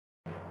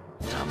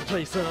Time to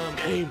play some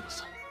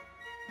games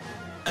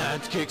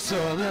and kick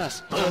some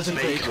ass.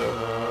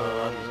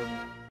 FuzzyBacon.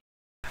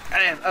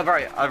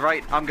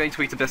 Alright, I'm going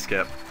to eat a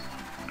biscuit.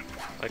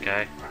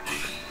 Okay.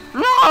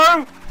 No!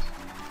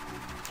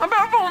 I'm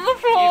back on the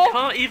floor! You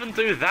can't even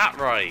do that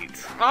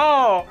right.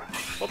 Oh!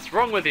 What's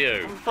wrong with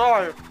you? I'm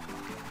sorry.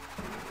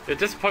 You're a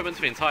disappointment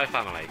to the entire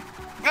family.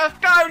 Let's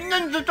go,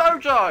 Ninja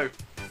Dojo!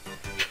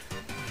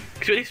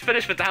 Could you at least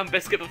finish the damn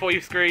biscuit before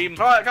you scream?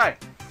 Alright, okay.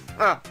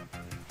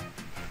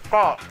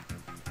 Fuck.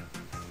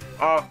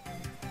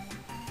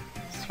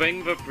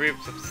 Swing the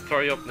groups to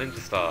throw your ninja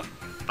star.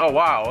 Oh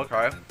wow,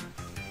 okay.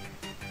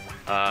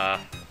 Try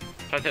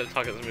to hit the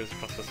target that moves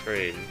across the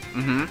screen.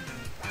 Mm-hmm.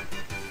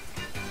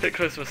 Hit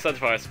close to the center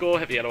for a score,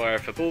 hit the yellow arrow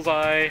for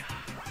bullseye.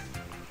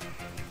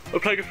 Or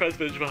playing a friend's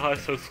ninja with the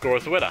highest total score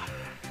as a winner.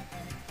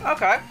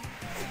 Okay.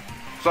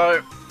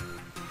 So...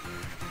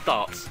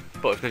 Darts,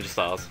 but with ninja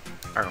stars.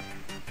 Oh.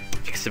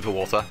 Take a sip of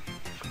water.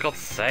 For God's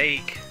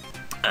sake.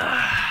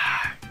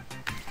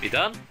 You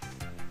done?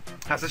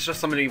 Has this just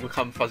suddenly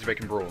become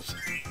FuzzyBacon Brawls?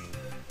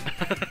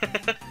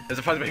 There's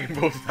a FuzzyBacon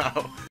Brawls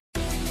now.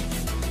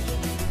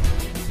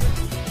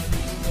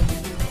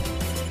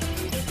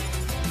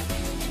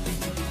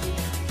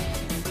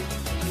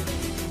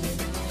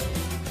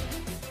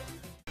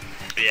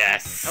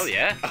 Yes! Oh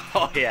yeah?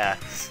 Oh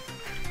yes.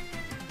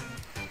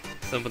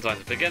 Simple design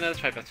for beginners,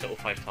 try best hit all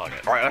 5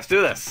 targets. Alright, let's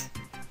do this.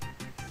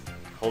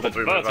 Hold it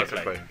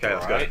vertically. Okay,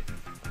 let's go.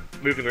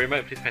 Moving the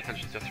remote, please pay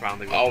attention to your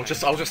surroundings. I'll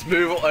just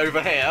move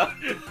over here.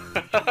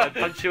 If I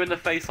punch you in the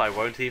face, I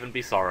won't even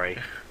be sorry.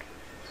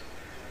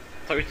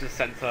 So it reaches the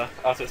centre.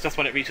 Oh, so it's just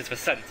when it reaches the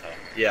centre.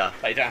 Yeah.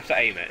 Like, you don't have to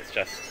aim it, it's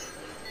just...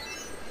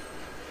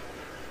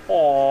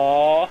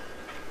 Aww.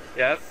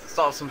 Yes?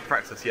 Start some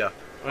practice, yeah.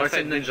 When I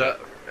say ninja...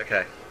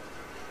 Okay.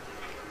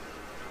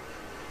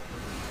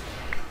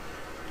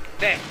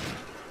 There!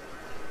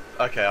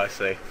 Okay, I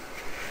see.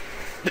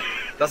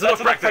 That's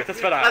enough enough practice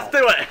for now. Let's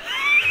do it!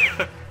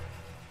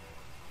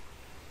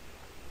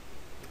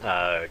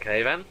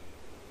 Okay then.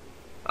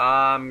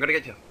 I'm gonna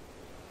get you.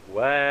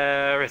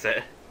 Where is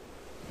it?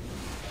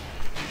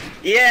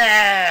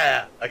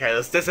 Yeah! Okay,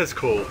 this is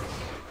cool.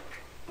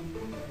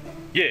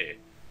 Yeah.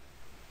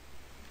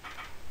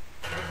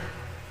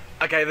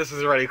 Okay, this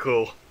is really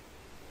cool.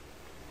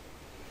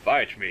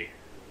 Fight me.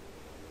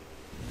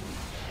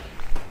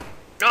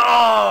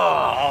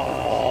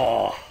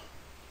 Oh!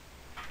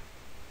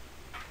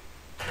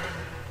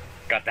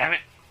 God damn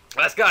it.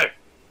 Let's go!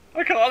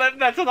 I can't let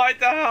Meta Knight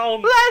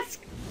down! Let's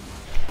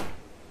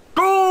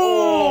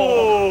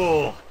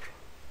go!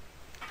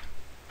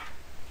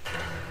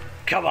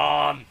 Come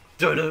on!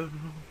 Dun-dun.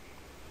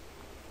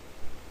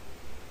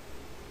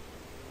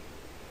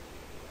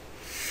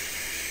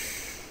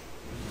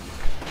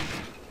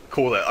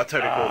 Call it, I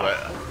totally call it.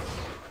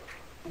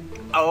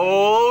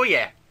 Oh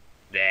yeah!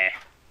 There.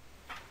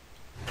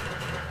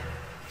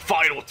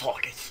 Final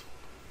target!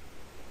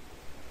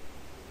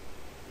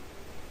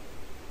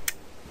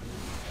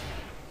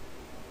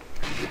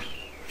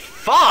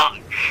 Fuck!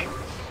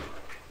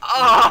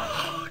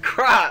 Oh,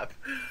 crap!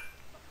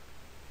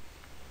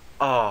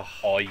 Oh.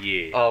 Oh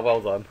yeah. Oh,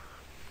 well done.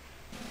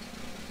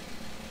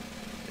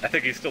 I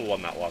think he still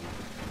won that one.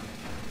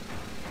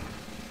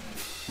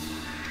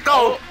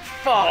 Go!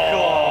 Fuck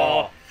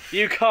off!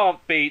 You can't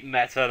beat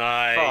Meta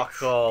Knight.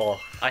 Fuck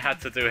off. I had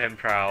to do him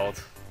proud.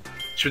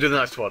 Should we do the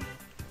next one?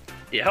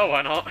 Yeah,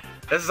 why not?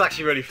 This is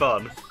actually really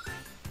fun.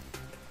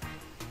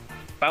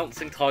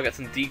 Bouncing targets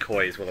and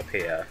decoys will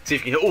appear. See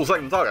if you can hit all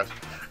second targets.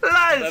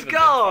 Let's 7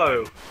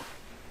 go!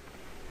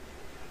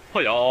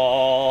 Hiya!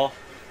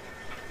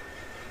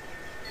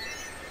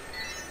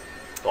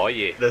 Oh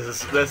yeah.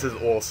 This is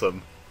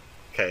awesome.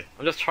 Okay.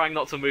 I'm just trying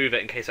not to move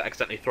it in case it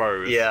accidentally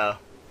throws. Yeah.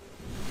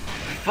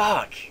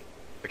 Fuck!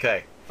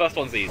 Okay. First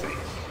one's easy.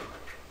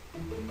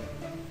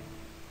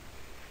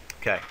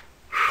 Okay.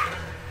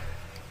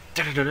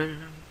 Come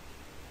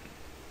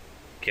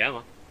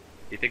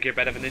you think you're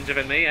better of a ninja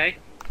than me, eh?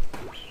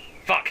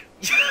 Fuck!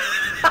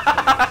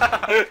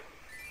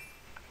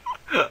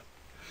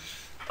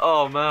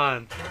 Oh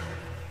man.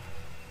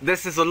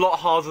 This is a lot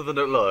harder than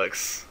it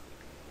looks.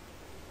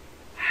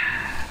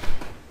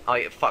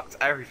 I fucked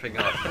everything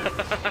up.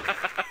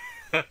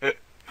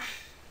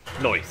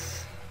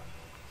 Nice.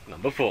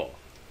 Number 4.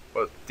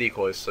 Well,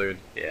 decoys soon.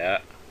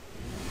 Yeah.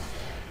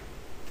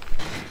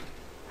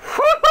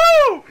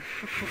 Woohoo!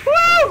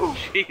 Woo!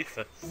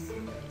 Jesus.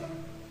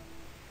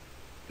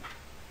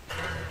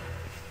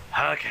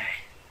 Okay.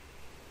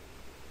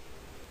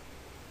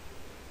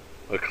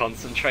 The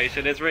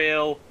concentration is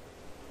real.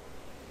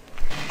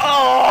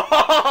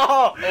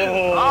 Oh!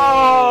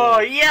 Oh,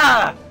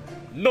 yeah!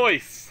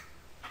 Nice!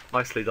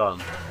 Nicely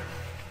done.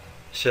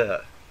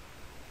 Shit.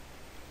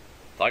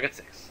 Target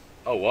 6.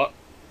 Oh, what?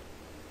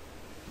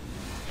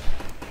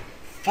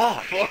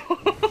 Fuck!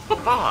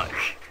 Fuck!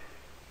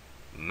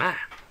 Man.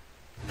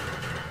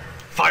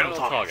 Final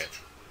target.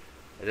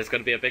 Is this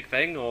going to be a big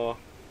thing, or...?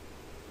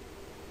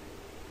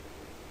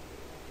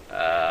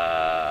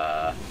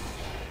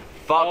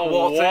 Fuck,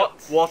 Oh,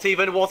 what? What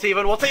even? Oh!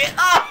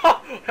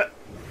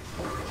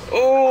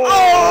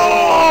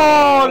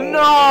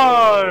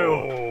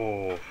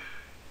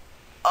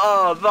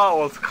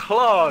 was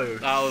close.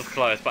 That was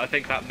close, but I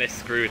think that miss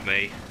screwed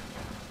me.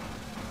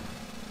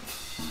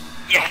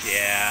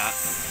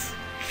 Yes.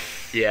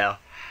 Yeah.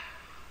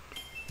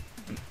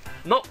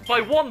 Not by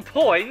 1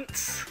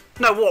 point.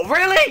 No, what?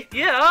 Really?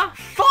 Yeah.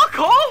 Fuck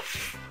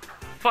off.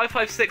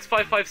 556,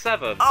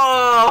 557.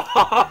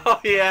 Oh,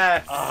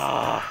 yes.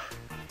 Ah.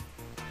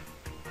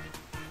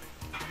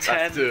 Let's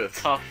 10 do it.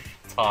 tough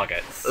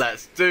targets.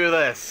 Let's do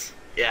this.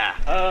 Yeah.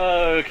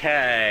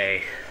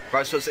 Okay.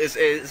 Right, so it's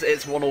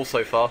 1-1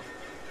 so far.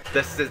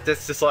 This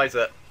decides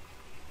it.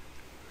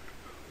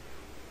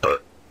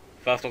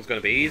 First one's going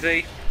to be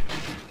easy.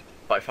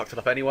 But I fucked it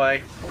up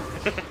anyway.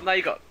 No,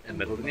 you got in the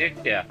middle, didn't you?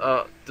 Yeah.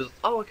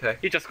 Oh, okay.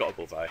 You just got a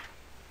bullseye.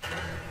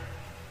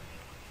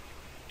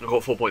 I've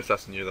got 4 points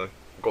less than you, though.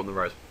 I've got on the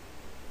road.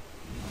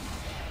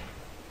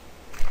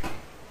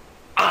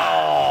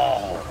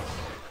 Oh!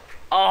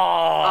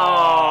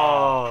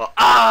 Oh! Oh!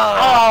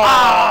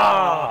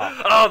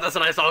 Oh! Oh, that's a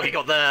nice dog he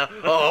got there.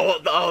 Oh,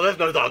 what the, oh, there's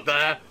no dog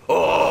there.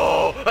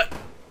 Oh!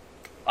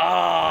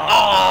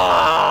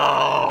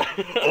 Oh!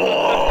 Oh!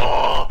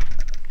 Oh!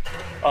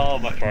 Oh,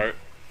 my throat.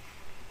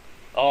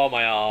 Oh,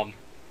 my arm.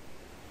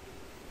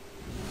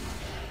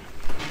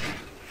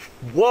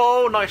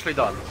 Whoa, nicely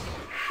done.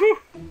 Whew.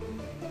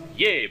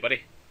 Yeah,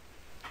 buddy.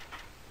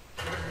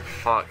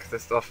 Fuck,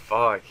 this stuff,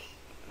 fuck.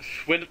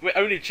 We're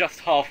only just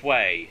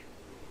halfway.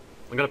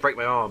 I'm gonna break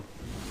my arm.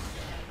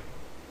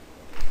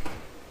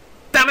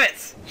 Damn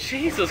it!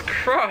 Jesus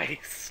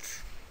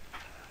Christ!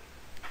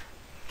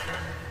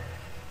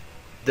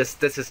 This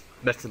is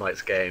Meta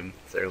Knight's game,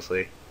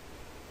 seriously.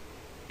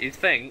 You'd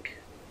think.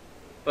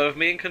 But with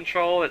me in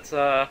control, it's,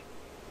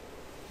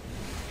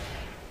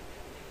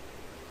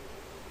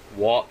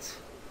 What?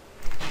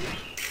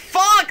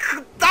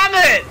 Fuck! Damn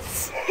it!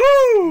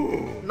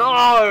 Whew!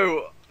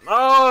 No!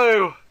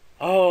 No!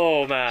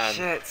 Oh, man.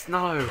 Shit,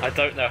 no. I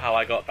don't know how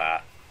I got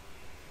that.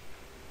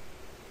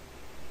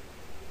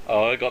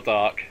 Oh, it got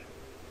dark.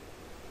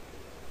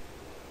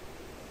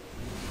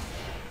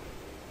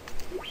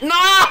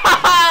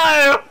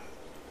 No!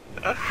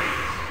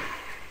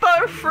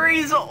 Bow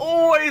threes are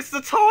always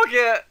the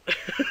target.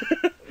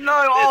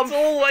 No, It's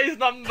always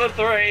number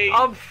 3.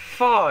 I'm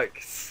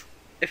fucked.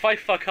 If I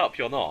fuck up,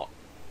 you're not.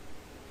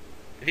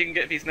 If you can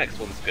get these next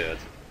ones good.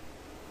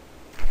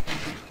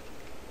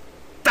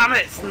 Damn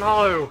it!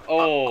 No.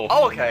 Oh.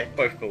 Oh, okay.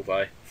 Both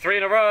bullseye. 3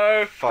 in a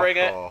row. Fuck Bring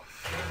it.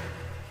 off.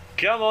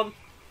 Come on.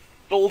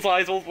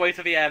 Bullseyes all the way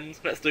to the end.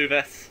 Let's do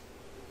this.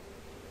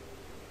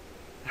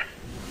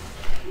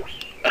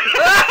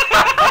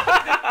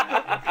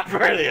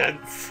 Brilliant.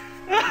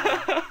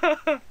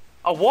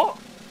 Oh, what?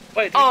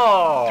 Wait,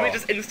 Oh. do we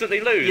just instantly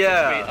lose?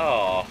 Yeah.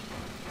 Oh.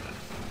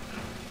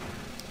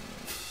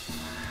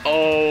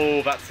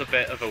 Oh, that's a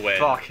bit of a win.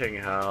 Fucking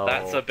hell.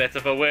 That's a bit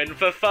of a win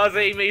for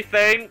Fuzzy,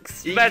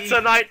 methinks. Ye- Meta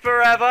Knight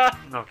forever.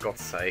 Oh,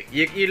 God's sake.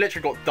 You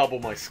literally got double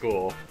my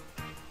score.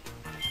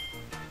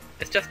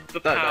 It's just the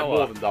No, power.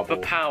 more than double.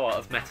 The power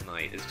of Meta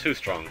Knight is too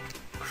strong.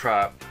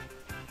 Crap.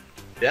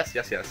 Yes,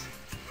 yes, yes.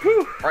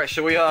 Whew. Right,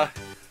 shall we,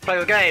 play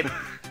the game?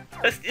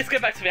 Let's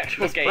get back to the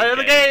actual game. Play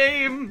the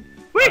game!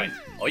 Whee! Right.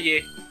 Oh yeah.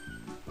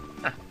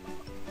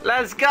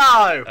 Let's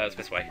go! It's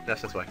this way.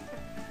 Yes, this way.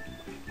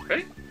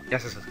 Really?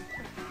 Yes, this way.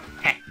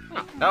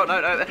 No, no,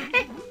 no.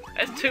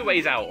 There's 2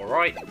 ways out,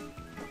 alright?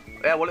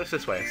 Yeah, well, it's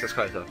this way. It's this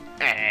closer.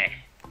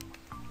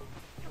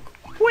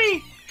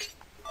 Whee!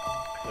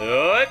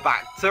 Good.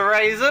 Back to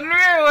Raise and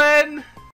Ruin!